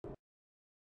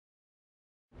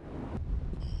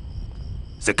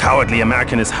The cowardly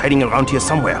American is hiding around here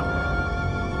somewhere.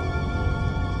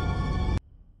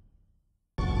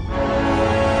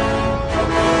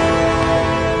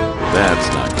 That's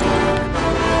not good.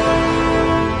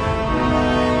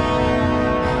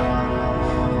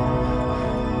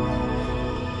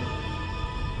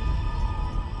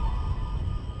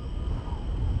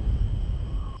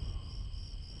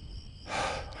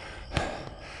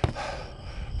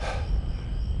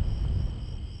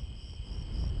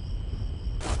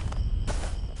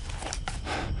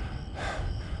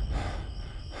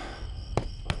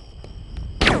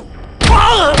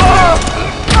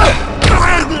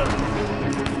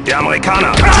 Der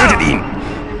Amerikaner! Tötet ihn!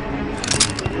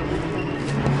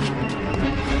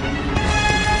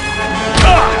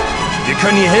 Wir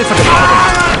können hier Hilfe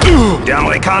gebrauchen! Der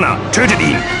Amerikaner! Tötet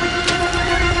ihn!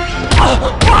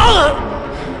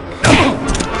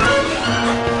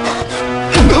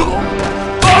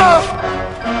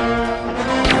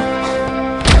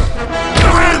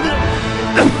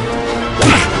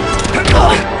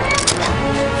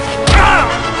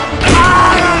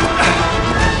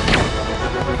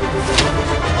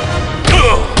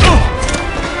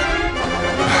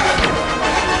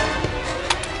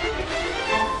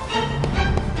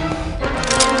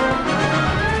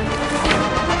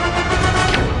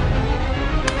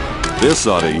 This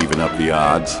ought to even up the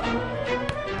odds.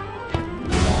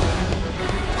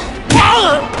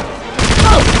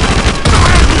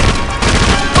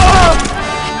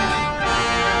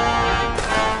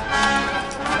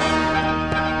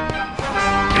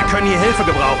 Wir können hier Hilfe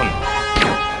gebrauchen.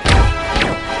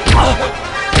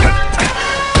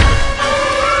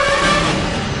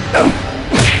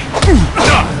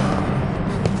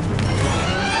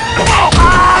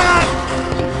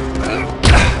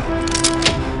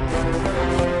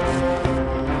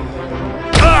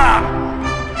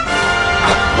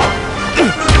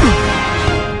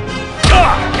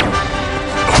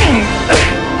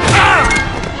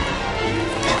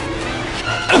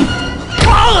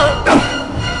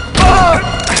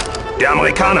 Der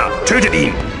Amerikaner! Tötet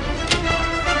ihn!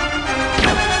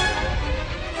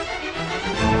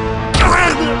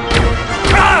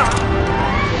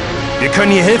 Wir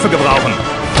können hier Hilfe gebrauchen.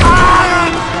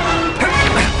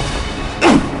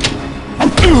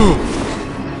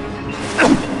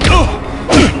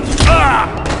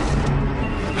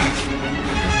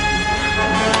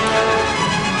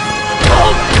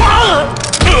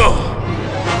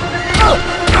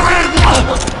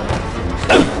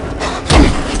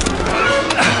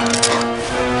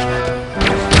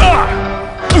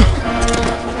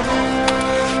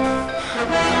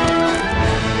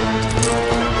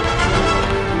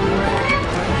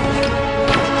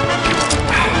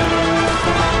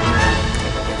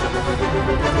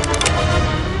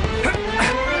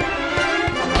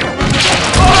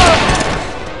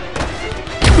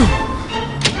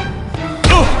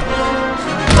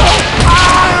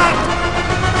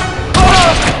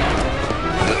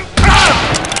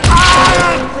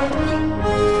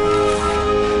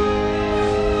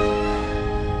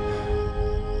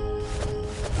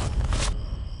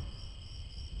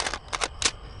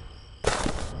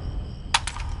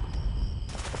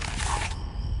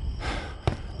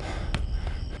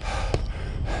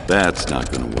 That's not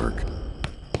gonna work.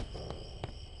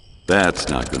 That's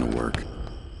not gonna work.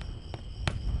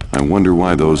 I wonder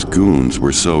why those goons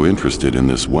were so interested in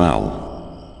this well.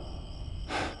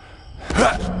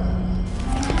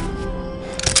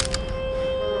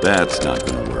 That's not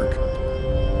gonna work.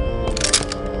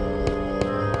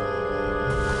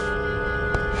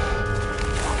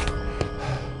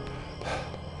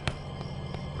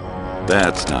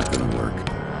 That's not gonna work.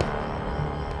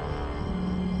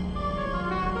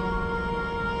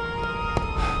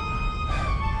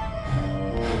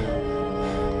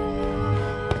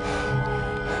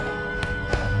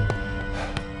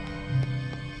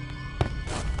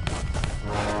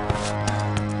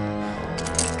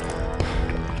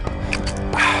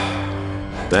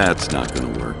 That's not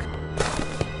gonna work.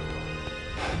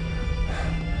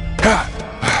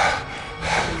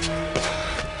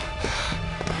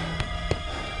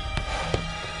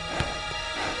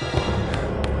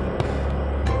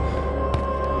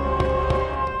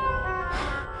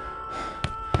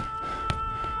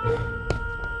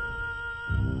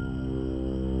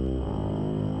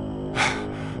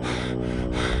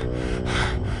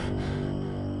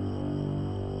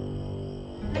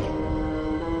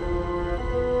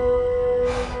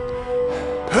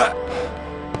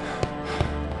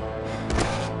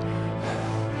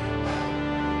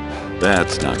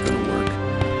 That's not gonna work.